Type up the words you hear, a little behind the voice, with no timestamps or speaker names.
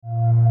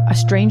a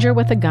stranger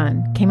with a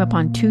gun came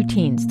upon two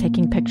teens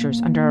taking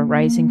pictures under a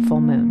rising full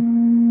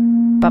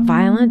moon. But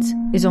violence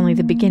is only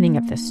the beginning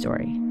of this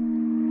story.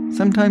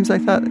 Sometimes I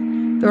thought,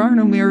 there are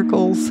no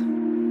miracles.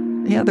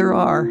 Yeah, there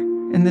are,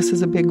 and this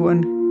is a big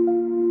one.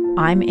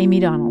 I'm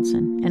Amy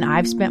Donaldson, and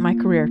I've spent my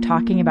career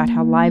talking about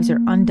how lives are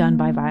undone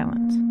by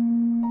violence.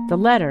 The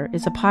Letter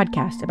is a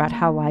podcast about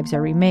how lives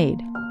are remade.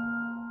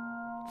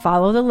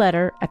 Follow The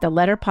Letter at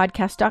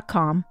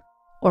theletterpodcast.com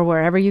or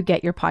wherever you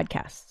get your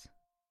podcasts.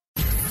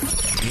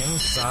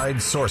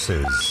 Inside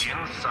Sources.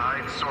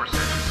 Inside Sources.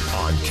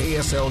 On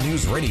KSL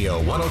News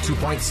Radio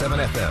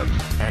 102.7 FM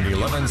and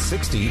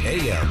 1160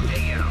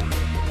 AM.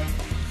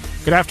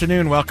 Good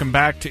afternoon. Welcome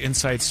back to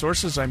Inside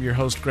Sources. I'm your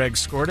host, Greg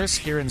Skordas,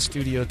 here in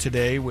studio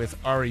today with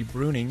Ari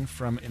Bruning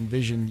from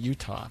Envision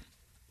Utah.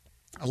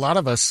 A lot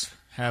of us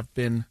have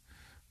been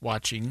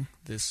watching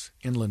this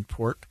inland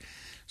port.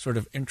 Sort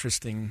of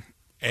interesting.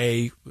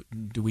 A,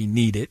 do we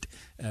need it?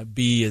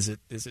 B, is it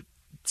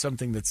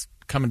something that's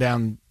coming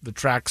down the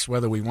tracks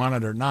whether we want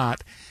it or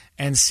not?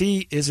 And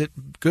C, is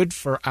it good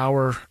for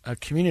our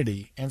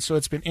community? And so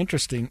it's been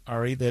interesting,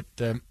 Ari, that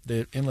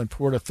the Inland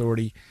Port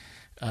Authority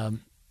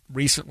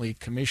recently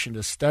commissioned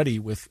a study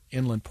with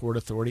Inland Port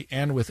Authority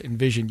and with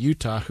Envision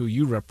Utah, who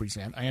you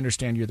represent. I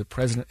understand you're the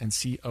president and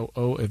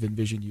COO of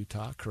Envision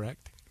Utah,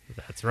 correct?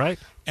 That's right.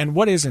 And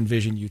what is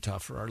Envision Utah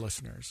for our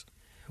listeners?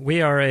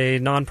 We are a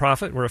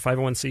nonprofit. We're a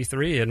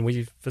 501c3, and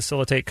we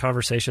facilitate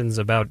conversations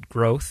about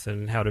growth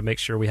and how to make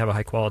sure we have a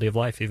high quality of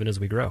life even as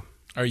we grow.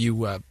 Are you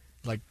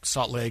like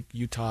Salt Lake,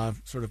 Utah,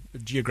 sort of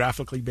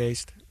geographically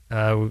based?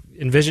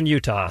 Envision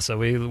Utah, so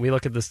we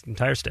look at this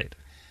entire state.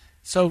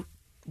 So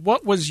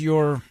what was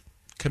your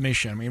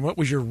commission? I mean, what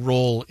was your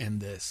role in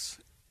this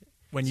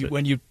when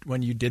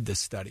you did this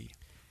study?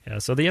 Yeah,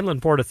 so the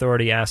Inland Port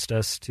Authority asked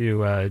us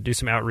to do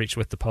some outreach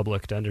with the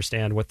public to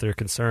understand what their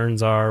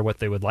concerns are, what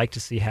they would like to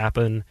see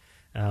happen,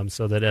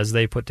 so that as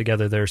they put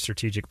together their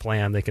strategic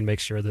plan, they can make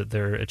sure that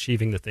they're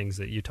achieving the things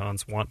that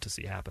Utahns want to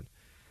see happen.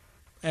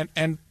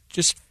 And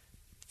just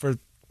for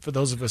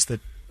those of us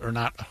that are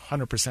not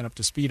 100% up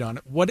to speed on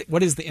it,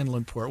 what is the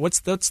inland port? What's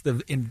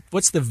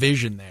the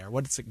vision there?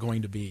 What is it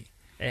going to be?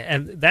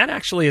 And that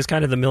actually is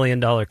kind of the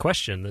million-dollar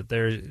question,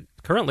 that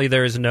currently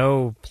there is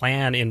no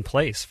plan in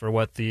place for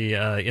what the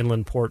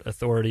Inland Port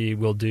Authority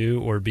will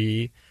do or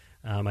be.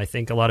 I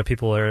think a lot of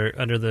people are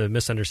under the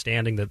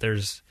misunderstanding that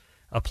there's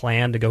a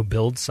plan to go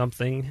build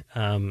something.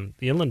 The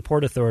Inland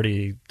Port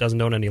Authority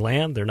doesn't own any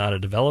land. They're not a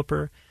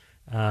developer.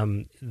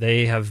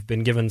 They have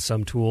been given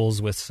some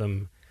tools with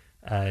some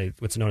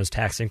what's known as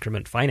tax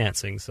increment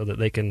financing so that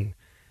they can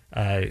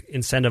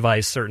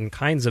incentivize certain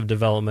kinds of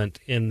development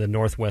in the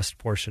northwest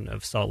portion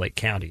of Salt Lake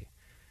County.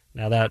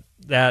 Now,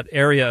 that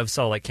area of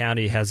Salt Lake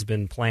County has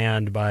been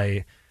planned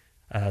by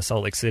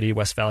Salt Lake City,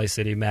 West Valley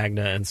City,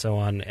 Magna, and so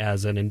on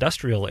as an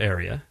industrial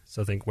area.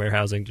 So think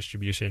warehousing,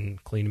 distribution,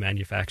 clean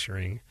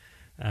manufacturing.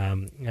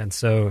 And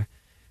so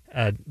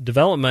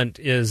development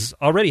is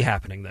already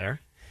happening there.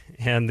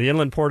 And the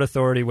Inland Port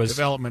Authority was...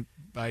 Development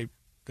by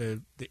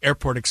the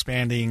airport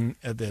expanding,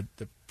 the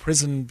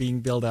prison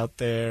being built out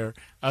there,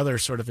 other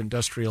sort of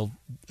industrial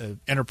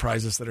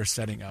enterprises that are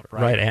setting up,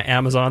 right? Right.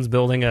 Amazon's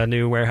building a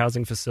new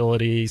warehousing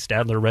facility.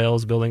 Stadler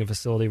Rail's building a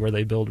facility where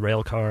they build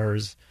rail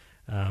cars.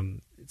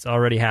 It's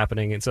already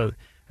happening. And so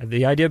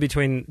the idea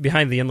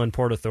behind the Inland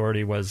Port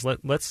Authority was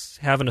let's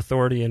have an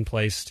authority in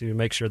place to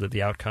make sure that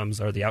the outcomes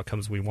are the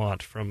outcomes we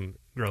want from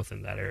growth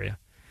in that area.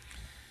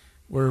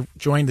 We're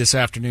joined this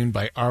afternoon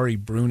by Ari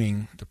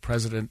Bruning, the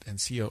president and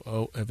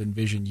COO of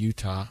Envision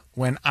Utah.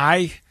 When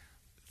I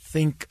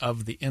think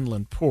of the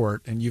inland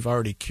port, and you've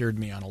already cured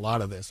me on a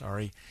lot of this,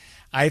 Ari,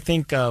 I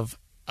think of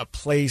a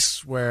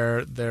place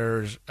where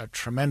there's a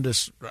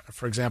tremendous,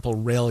 for example,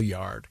 rail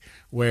yard,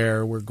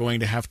 where we're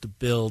going to have to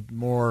build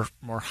more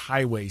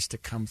highways to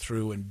come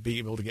through and be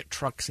able to get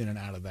trucks in and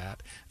out of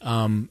that.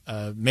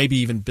 Maybe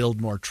even build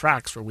more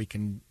tracks where we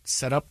can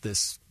set up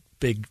this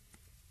big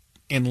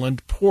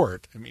inland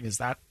port. I mean, is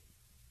that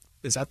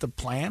the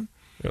plan?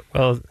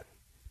 Well,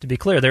 to be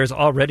clear, there's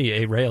already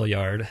a rail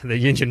yard. The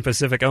Union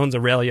Pacific owns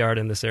a rail yard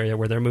in this area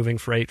where they're moving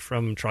freight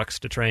from trucks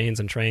to trains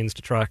and trains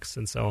to trucks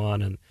and so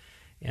on,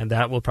 and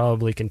that will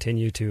probably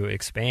continue to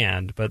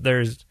expand. But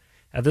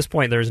at this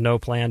point, there's no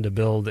plan to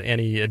build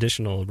any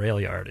additional rail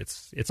yard.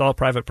 It's all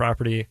private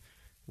property.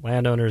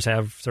 Landowners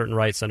have certain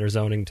rights under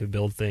zoning to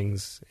build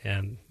things,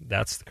 and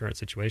that's the current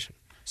situation.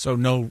 So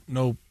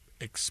no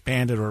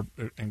expanded or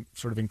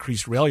sort of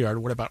increased rail yard.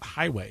 What about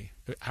highway?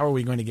 How are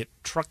we going to get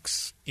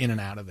trucks in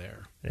and out of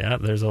there? Yeah,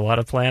 there's a lot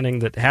of planning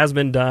that has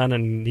been done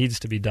and needs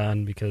to be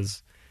done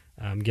because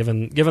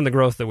given the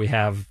growth that we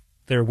have,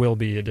 there will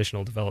be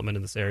additional development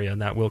in this area,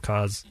 and that will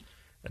cause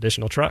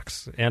additional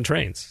trucks and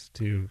trains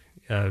to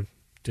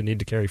need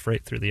to carry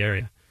freight through the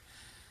area.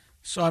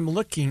 So I'm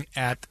looking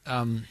at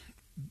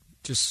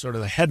just sort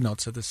of the head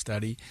notes of the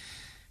study,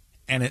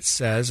 and it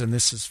says, and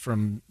this is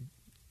from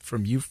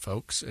you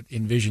folks at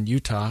Envision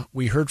Utah,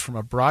 we heard from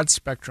a broad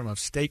spectrum of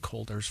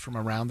stakeholders from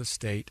around the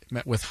state,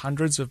 met with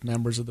hundreds of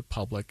members of the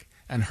public,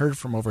 and heard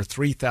from over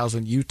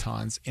 3,000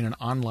 Utahns in an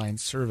online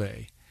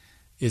survey.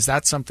 Is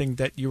that something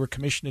that you were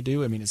commissioned to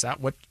do? I mean, is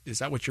that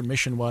what your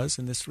mission was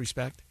in this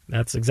respect?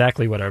 That's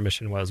exactly what our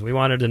mission was. We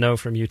wanted to know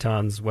from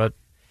Utahns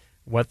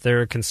what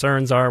their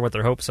concerns are, what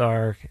their hopes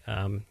are,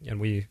 and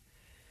we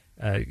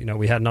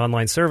had an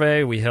online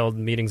survey. We held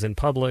meetings in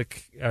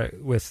public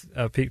with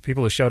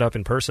people who showed up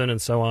in person and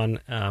so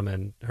on,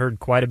 and heard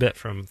quite a bit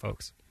from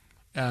folks.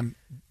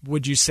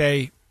 Would you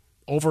say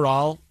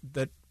overall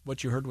that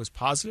what you heard was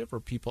positive, or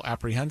people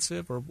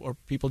apprehensive, or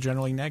people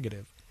generally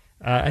negative?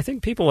 I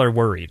think people are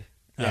worried.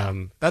 Yeah,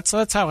 that's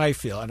how I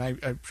feel, and I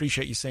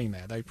appreciate you saying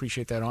that. I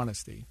appreciate that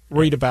honesty.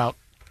 Worried about.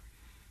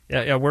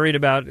 Yeah, worried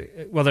about.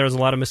 Well, there's a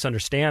lot of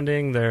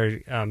misunderstanding.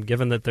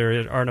 Given that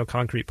there are no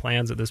concrete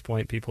plans at this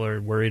point, people are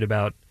worried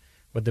about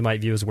what they might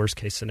view as worst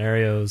case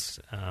scenarios.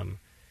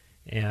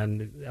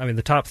 And I mean,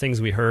 the top things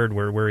we heard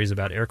were worries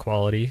about air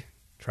quality,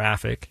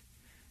 traffic,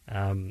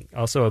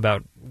 also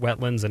about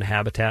wetlands and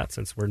habitat,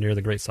 since we're near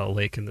the Great Salt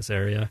Lake in this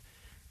area.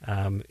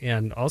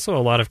 And also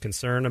a lot of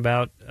concern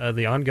about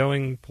the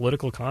ongoing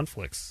political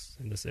conflicts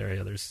in this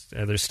area.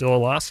 There's still a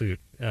lawsuit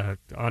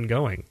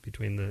ongoing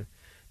between the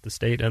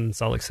state and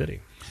Salt Lake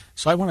City.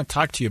 So I want to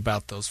talk to you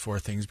about those four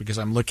things, because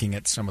I'm looking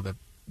at some of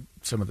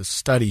the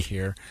study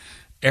here.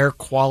 Air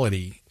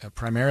quality,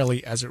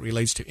 primarily as it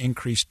relates to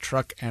increased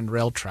truck and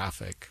rail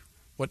traffic.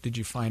 What did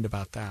you find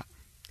about that?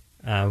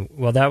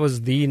 Well, that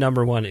was the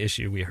number one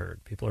issue we heard.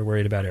 People are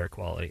worried about air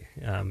quality.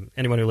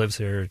 Anyone who lives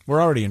here...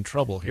 We're already in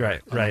trouble here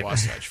right. the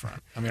Wasatch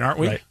Front. I mean, aren't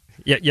we? Right.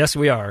 Yeah, yes,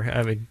 we are.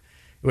 I mean,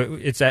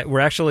 we're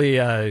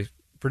actually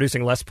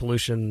producing less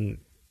pollution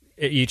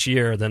each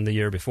year than the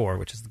year before,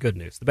 which is the good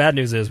news. The bad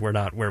news is we're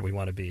not where we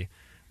want to be.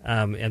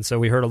 And so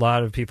we heard a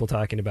lot of people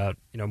talking about,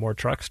 more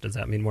trucks. Does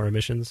that mean more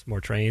emissions? More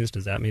trains?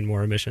 Does that mean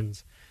more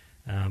emissions?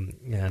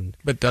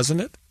 But doesn't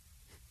it?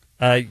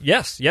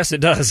 Yes,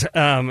 it does.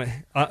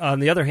 On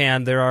the other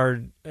hand, there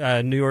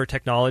are newer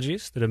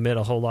technologies that emit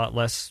a whole lot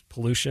less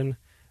pollution.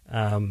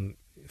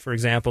 For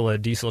example, a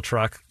diesel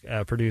truck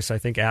produced, I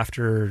think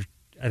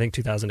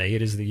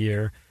 2008 is the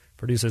year,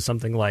 produces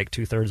something like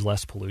 2/3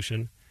 less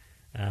pollution.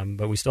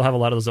 But we still have a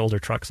lot of those older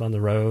trucks on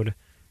the road.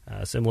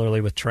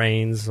 Similarly with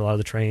trains, a lot of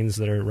the trains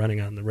that are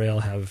running on the rail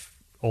have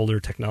older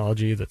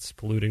technology that's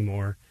polluting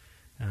more.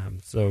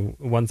 So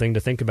one thing to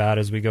think about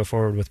as we go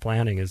forward with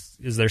planning is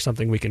there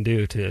something we can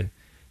do to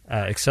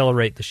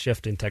accelerate the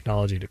shift in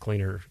technology to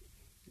cleaner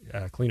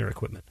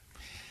equipment?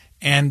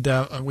 And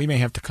we may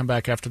have to come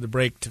back after the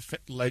break to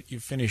let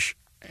you finish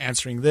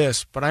answering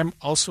this, but I'm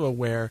also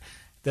aware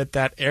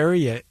that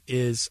area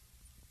is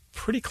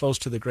pretty close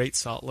to the Great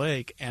Salt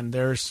Lake, and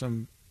there's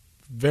some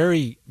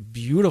very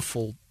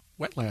beautiful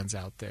wetlands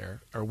out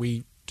there. Are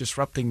we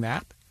disrupting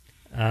that?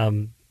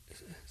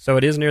 So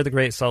it is near the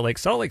Great Salt Lake.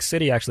 Salt Lake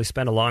City actually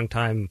spent a long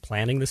time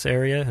planning this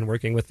area and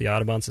working with the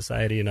Audubon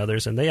Society and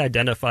others, and they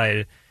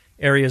identified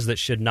areas that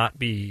should not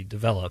be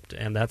developed,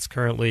 and that's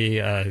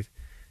currently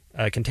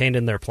contained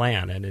in their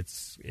plan, and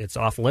it's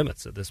off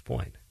limits at this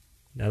point.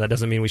 Now, that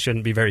doesn't mean we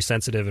shouldn't be very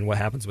sensitive in what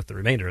happens with the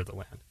remainder of the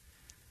land.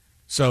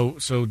 So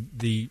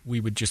we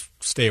would just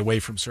stay away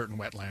from certain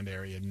wetland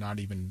area, not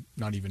even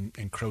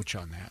encroach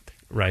on that.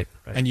 Right.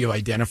 And you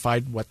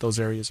identified what those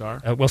areas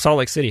are? Well, Salt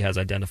Lake City has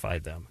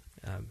identified them.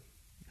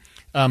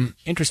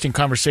 Interesting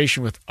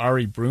conversation with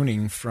Ari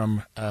Bruning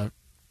from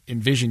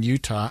Envision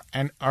Utah.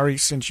 And Ari,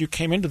 since you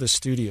came into the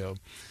studio,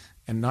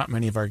 and not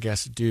many of our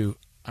guests do,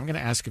 I'm going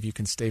to ask if you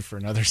can stay for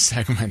another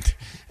segment,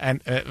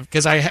 and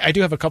because I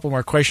do have a couple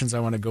more questions I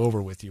want to go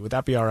over with you. Would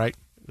that be all right?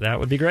 That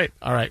would be great.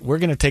 All right, we're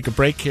going to take a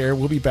break here.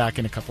 We'll be back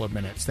in a couple of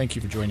minutes. Thank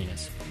you for joining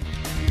us.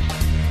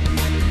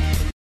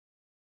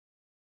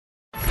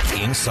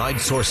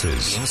 Inside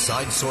Sources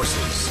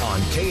on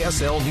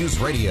KSL News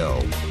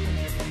Radio.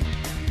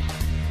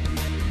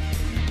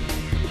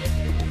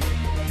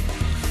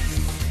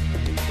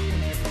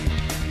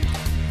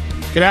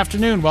 Good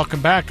afternoon.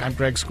 Welcome back. I'm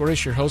Greg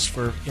Skordas, your host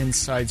for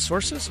Inside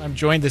Sources. I'm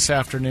joined this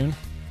afternoon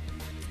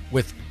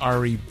with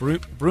Ari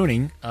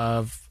Bruning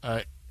of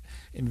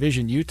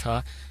Envision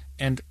Utah.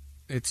 And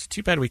it's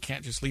too bad we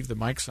can't just leave the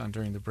mics on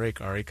during the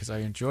break, Ari, because I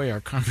enjoy our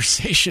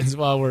conversations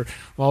while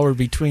we're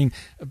between.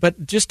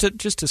 But just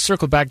to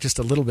circle back just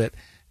a little bit,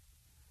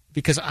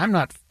 because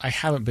I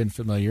haven't been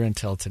familiar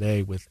until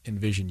today with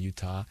Envision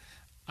Utah.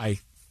 I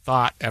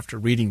thought after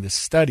reading this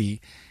study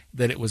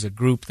that it was a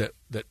group that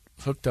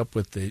hooked up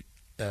with the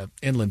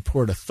Inland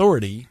Port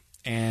Authority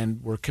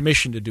and were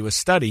commissioned to do a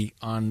study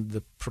on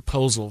the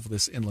proposal of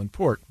this inland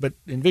port. But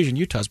Envision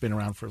Utah has been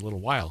around for a little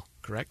while,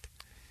 correct?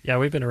 Yeah,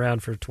 we've been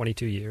around for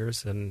 22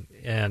 years,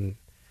 and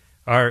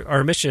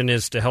our mission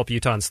is to help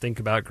Utahns think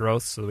about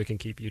growth so that we can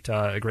keep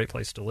Utah a great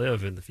place to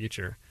live in the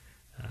future.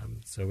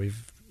 So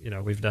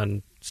we've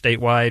done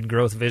statewide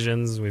growth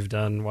visions, we've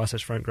done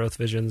Wasatch Front growth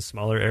visions,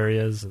 smaller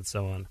areas, and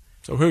so on.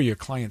 So who are your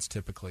clients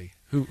typically?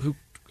 Who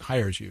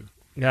hires you?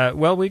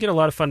 Well, we get a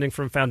lot of funding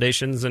from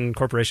foundations and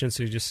corporations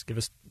who just give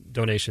us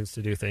donations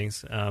to do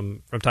things.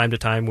 From time to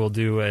time, we'll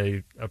do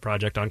a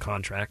project on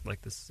contract,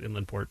 like this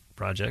Inland Port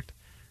project.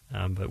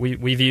 But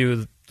we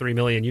view 3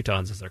 million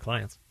Utahns as our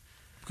clients.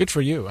 Good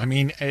for you. I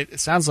mean, it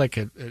sounds like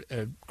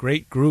a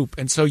great group.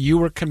 And so you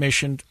were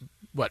commissioned,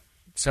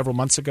 several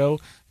months ago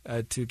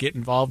to get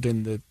involved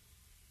in the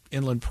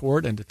inland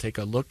port and to take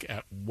a look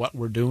at what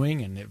we're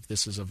doing and if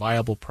this is a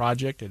viable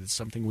project and it's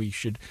something we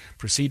should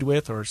proceed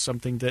with or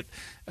something that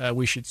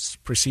we should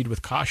proceed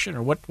with caution?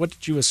 Or what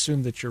did you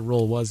assume that your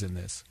role was in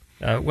this?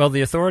 Well, the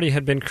authority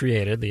had been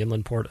created, the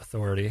Inland Port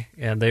Authority,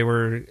 and they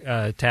were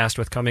tasked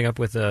with coming up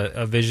with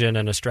a vision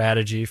and a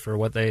strategy for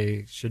what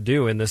they should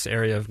do in this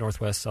area of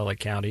northwest Salt Lake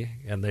County.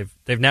 And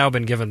they've now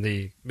been given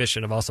the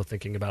mission of also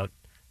thinking about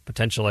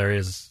potential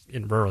areas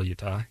in rural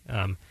Utah.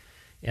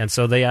 And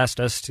so they asked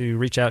us to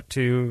reach out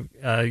to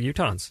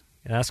Utahns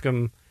and ask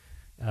them,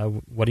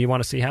 what do you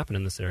want to see happen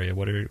in this area?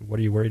 What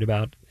are you worried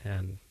about?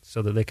 And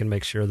so that they can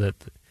make sure that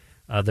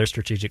their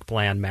strategic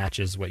plan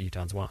matches what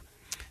Utahns want.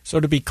 So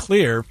to be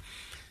clear,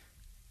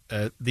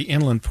 the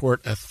Inland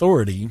Port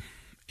Authority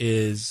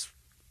is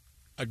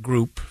a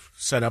group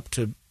set up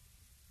to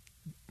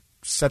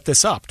set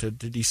this up, to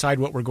decide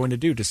what we're going to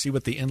do, to see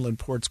what the inland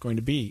port's going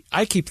to be.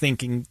 I keep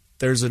thinking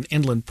there's an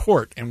inland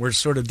port and we're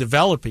sort of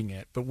developing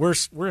it, but we're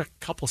a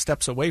couple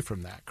steps away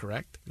from that,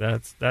 correct?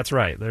 That's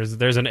right.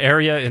 There's an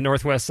area in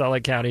northwest Salt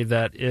Lake County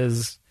that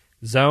is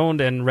zoned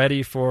and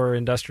ready for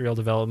industrial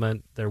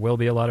development. There will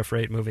be a lot of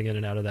freight moving in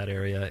and out of that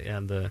area,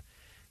 and the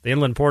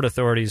Inland Port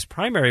Authority's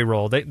primary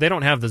role, they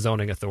don't have the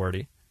zoning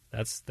authority.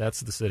 That's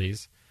the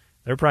city's.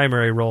 Their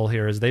primary role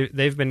here is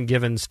they've been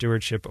given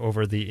stewardship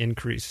over the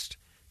increased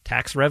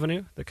tax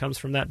revenue that comes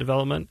from that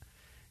development.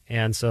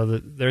 And so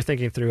they're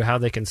thinking through how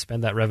they can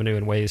spend that revenue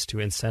in ways to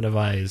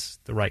incentivize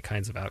the right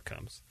kinds of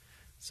outcomes.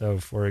 So,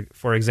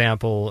 for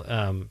example,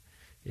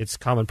 it's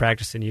common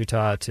practice in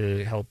Utah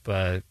to help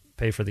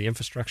pay for the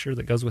infrastructure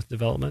that goes with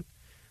development.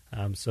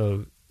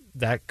 So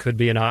that could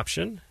be an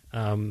option.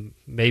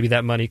 Maybe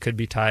that money could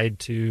be tied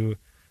to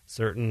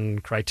certain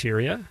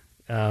criteria.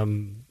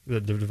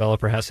 The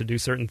developer has to do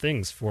certain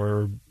things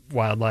for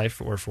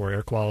wildlife or for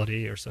air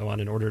quality or so on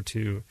in order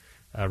to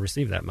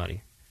receive that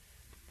money.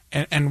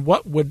 And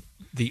what would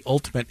the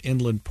ultimate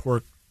inland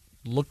port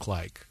look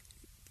like?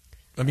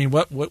 I mean,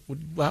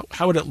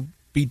 how would it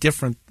be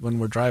different when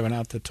we're driving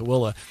out to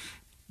Tooele?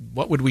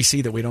 What would we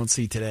see that we don't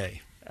see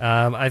today?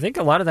 I think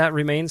a lot of that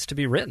remains to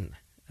be written.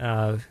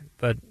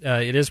 But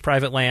it is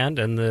private land,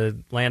 and the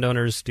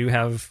landowners do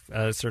have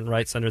certain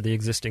rights under the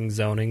existing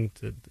zoning.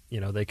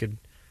 They can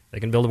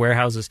build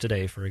warehouses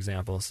today, for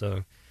example.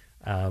 So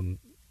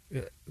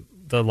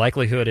the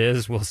likelihood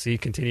is we'll see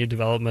continued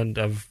development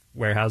of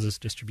warehouses,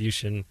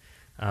 distribution,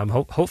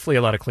 hopefully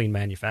a lot of clean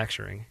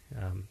manufacturing.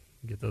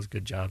 Get those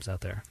good jobs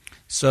out there.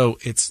 So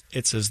it's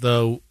as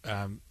though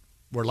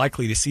we're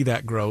likely to see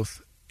that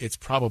growth. It's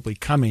probably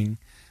coming.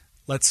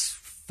 Let's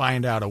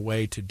find out a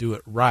way to do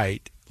it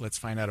right. Let's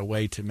find out a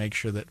way to make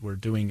sure that we're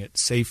doing it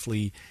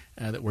safely,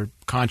 that we're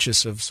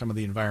conscious of some of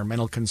the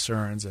environmental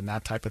concerns and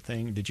that type of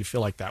thing. Did you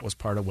feel like that was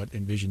part of what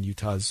Envision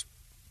Utah's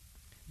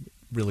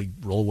really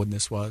role in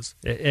this was?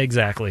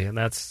 Exactly, and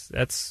that's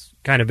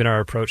kind of been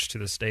our approach to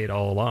the state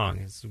all along.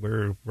 Is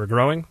we're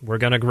growing, we're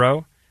going to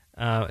grow,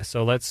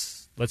 so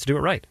let's do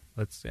it right.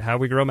 How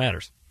we grow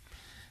matters.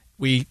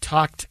 We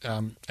talked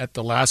at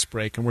the last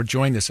break, and we're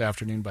joined this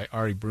afternoon by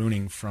Ari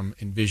Bruning from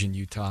Envision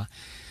Utah.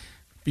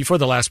 Before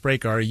the last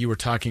break, Ari, you were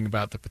talking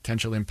about the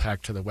potential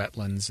impact to the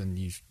wetlands, and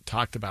you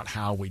talked about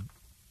how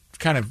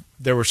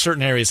there were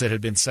certain areas that had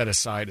been set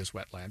aside as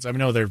wetlands. I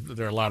know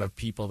there are a lot of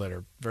people that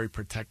are very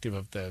protective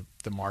of the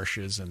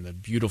marshes and the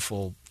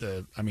beautiful.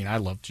 I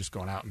love just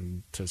going out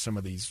to some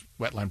of these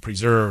wetland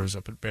preserves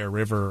up at Bear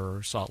River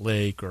or Salt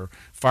Lake or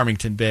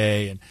Farmington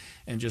Bay,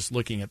 and just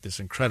looking at this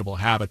incredible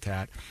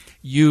habitat.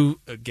 You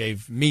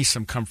gave me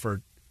some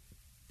comfort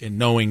in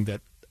knowing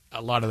that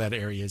a lot of that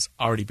area has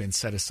already been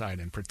set aside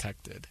and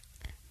protected.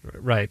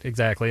 Right,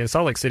 exactly. And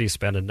Salt Lake City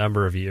spent a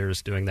number of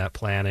years doing that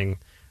planning,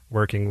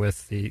 working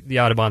with the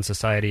Audubon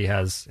Society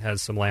has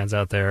some lands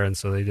out there, and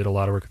so they did a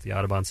lot of work with the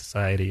Audubon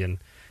Society and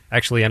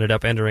actually ended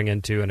up entering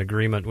into an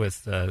agreement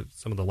with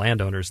some of the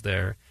landowners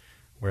there,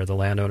 where the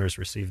landowners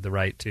received the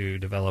right to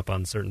develop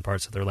on certain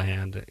parts of their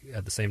land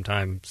at the same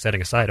time setting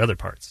aside other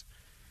parts.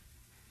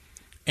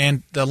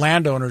 And the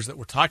landowners that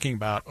we're talking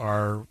about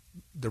are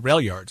the rail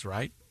yards,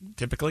 right,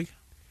 typically?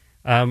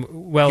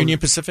 Union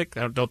Pacific,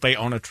 don't they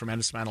own a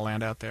tremendous amount of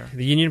land out there?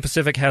 The Union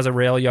Pacific has a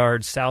rail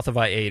yard south of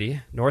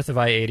I-80. North of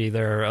I-80,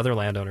 there are other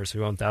landowners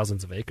who own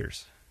thousands of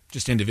acres.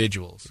 Just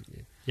individuals?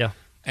 Yeah.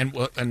 And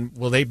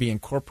will they be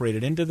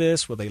incorporated into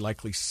this? Will they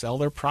likely sell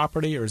their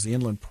property, or is the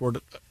Inland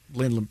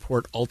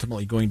Port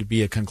ultimately going to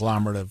be a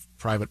conglomerate of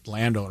private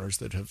landowners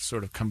that have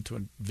sort of come to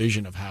a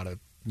vision of how to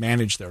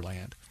manage their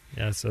land?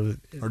 Yeah. So,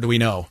 or do we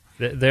know?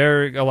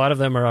 A lot of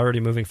them are already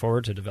moving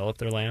forward to develop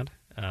their land.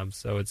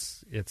 So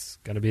it's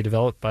going to be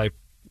developed by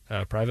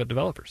private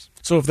developers.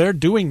 So if they're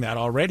doing that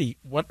already,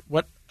 what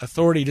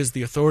authority does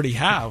the authority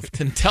have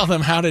to tell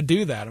them how to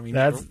do that? I mean,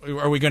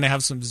 are we going to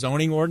have some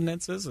zoning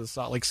ordinances? Is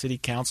Salt Lake City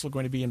Council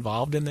going to be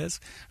involved in this?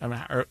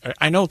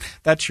 I know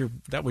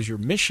that was your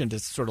mission, to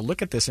sort of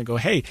look at this and go,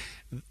 hey,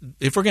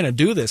 if we're going to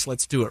do this,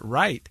 let's do it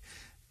right.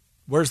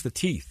 Where's the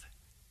teeth?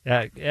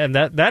 And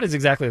that is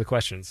exactly the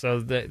question. So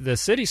the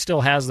city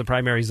still has the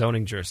primary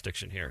zoning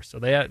jurisdiction here. So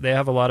they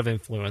have a lot of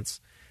influence.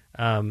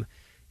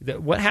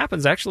 What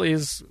happens actually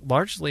is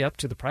largely up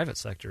to the private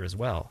sector as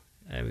well.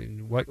 I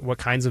mean, what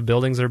kinds of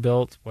buildings are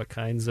built, what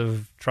kinds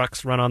of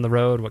trucks run on the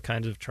road, what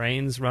kinds of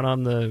trains run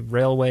on the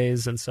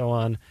railways, and so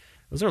on.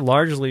 Those are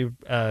largely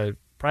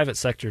private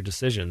sector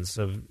decisions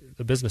of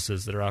the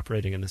businesses that are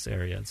operating in this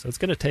area. And so it's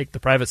going to take the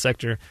private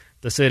sector,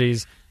 the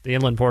cities, the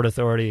Inland Port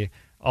Authority,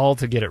 all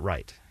to get it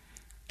right.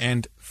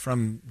 And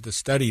from the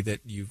study that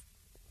you've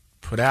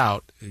put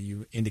out,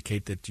 you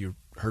indicate that you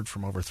heard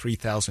from over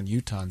 3,000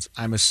 Utahns.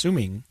 I'm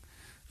assuming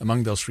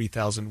among those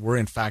 3,000 were,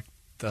 in fact,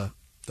 the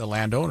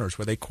landowners.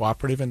 Were they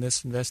cooperative in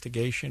this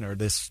investigation or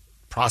this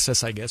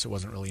process? I guess it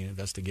wasn't really an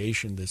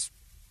investigation, this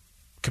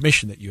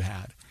commission that you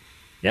had.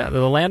 Yeah,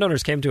 the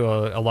landowners came to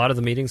a lot of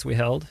the meetings we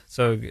held.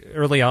 So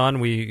early on,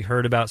 we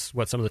heard about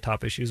what some of the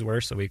top issues were.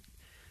 So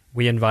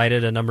we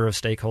invited a number of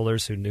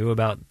stakeholders who knew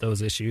about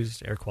those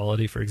issues, air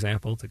quality, for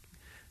example, to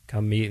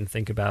come meet and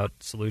think about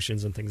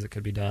solutions and things that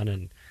could be done.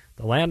 And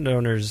the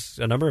landowners,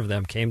 a number of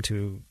them, came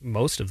to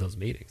most of those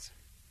meetings.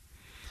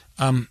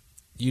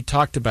 You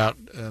talked about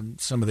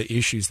some of the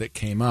issues that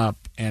came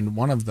up, and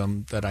one of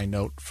them that I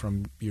note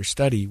from your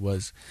study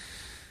was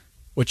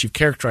what you've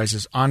characterized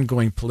as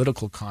ongoing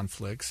political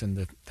conflicts.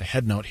 And the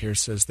head note here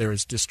says there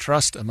is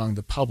distrust among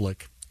the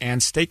public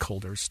and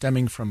stakeholders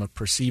stemming from a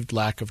perceived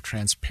lack of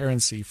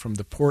transparency from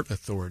the Port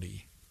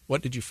Authority.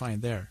 What did you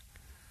find there?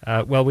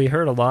 Well, we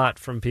heard a lot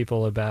from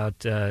people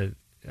about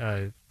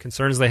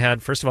concerns they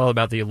had, first of all,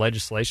 about the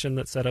legislation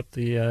that set up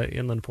the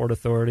Inland Port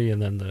Authority,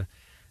 and then the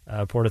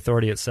Port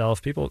Authority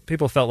itself.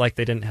 People felt like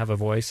they didn't have a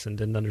voice and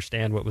didn't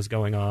understand what was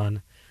going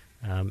on.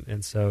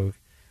 And so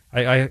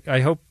I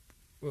hope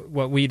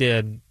what we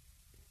did,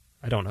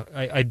 I don't know,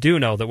 I do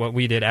know that what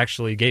we did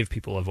actually gave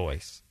people a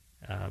voice.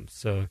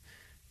 So,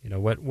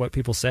 what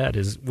people said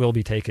will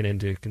be taken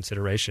into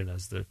consideration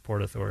as the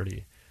Port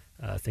Authority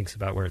thinks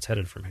about where it's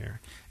headed from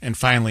here. And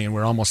finally, and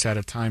we're almost out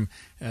of time,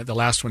 the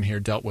last one here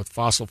dealt with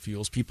fossil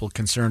fuels. People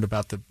concerned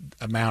about the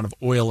amount of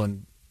oil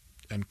and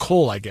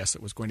coal, I guess,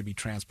 that was going to be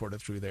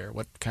transported through there.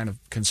 What kind of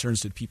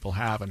concerns did people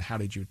have, and how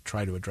did you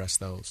try to address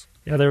those?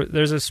 Yeah,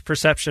 there's this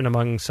perception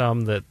among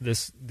some that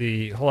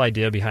the whole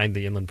idea behind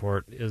the inland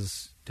port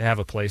is to have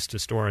a place to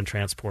store and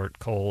transport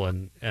coal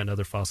and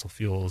other fossil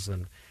fuels.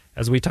 And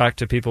as we talked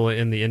to people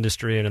in the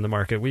industry and in the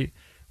market, we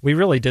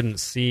really didn't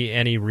see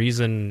any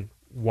reason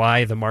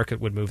why the market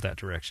would move that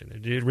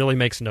direction. It really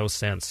makes no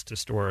sense to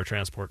store or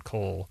transport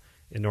coal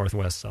in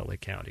northwest Salt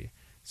Lake County,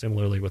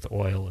 similarly with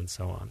oil and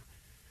so on.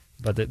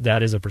 But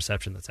that is a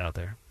perception that's out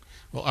there.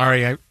 Well,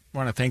 Ari, I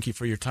want to thank you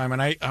for your time,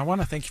 and I want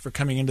to thank you for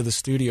coming into the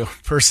studio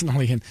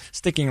personally and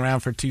sticking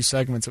around for 2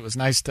 segments. It was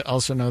nice to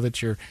also know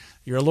that you're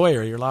a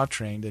lawyer, you're law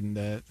trained, and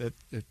that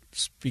it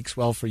speaks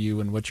well for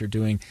you and what you're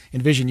doing.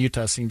 Envision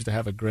Utah seems to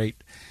have a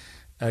great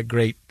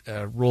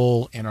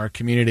role in our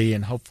community,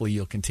 and hopefully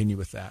you'll continue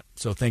with that.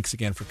 So thanks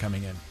again for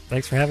coming in.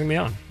 Thanks for having me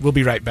on. We'll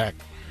be right back.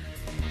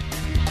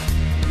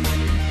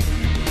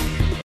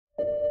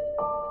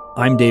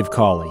 I'm Dave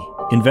Cawley,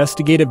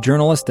 investigative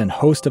journalist and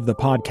host of the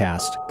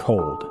podcast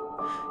Cold.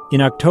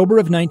 In October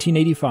of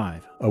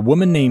 1985, a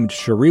woman named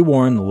Cherie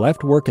Warren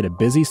left work at a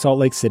busy Salt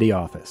Lake City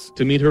office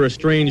to meet her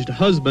estranged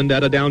husband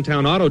at a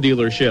downtown auto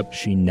dealership.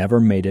 She never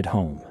made it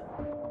home.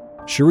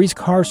 Cherie's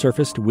car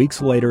surfaced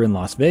weeks later in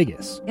Las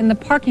Vegas. In the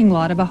parking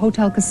lot of a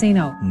hotel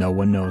casino. No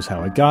one knows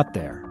how it got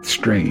there.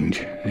 Strange.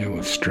 It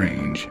was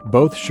strange.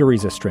 Both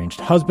Cherie's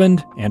estranged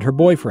husband and her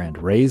boyfriend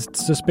raised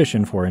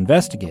suspicion for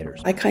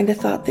investigators. I kind of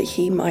thought that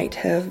he might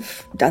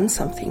have done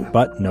something.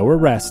 But no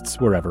arrests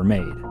were ever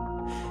made.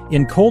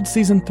 In Cold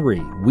Season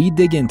 3, we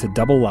dig into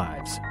double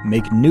lives,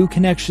 make new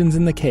connections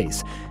in the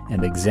case,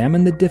 and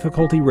examine the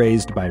difficulty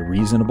raised by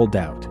reasonable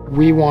doubt.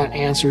 We want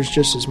answers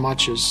just as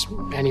much as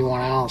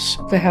anyone else.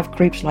 They have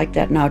creeps like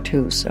that now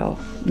too, so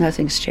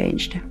nothing's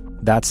changed.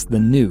 That's the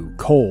new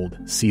Cold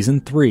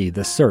Season 3,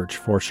 The Search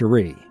for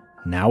Cherie.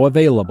 Now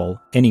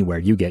available anywhere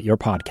you get your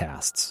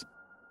podcasts.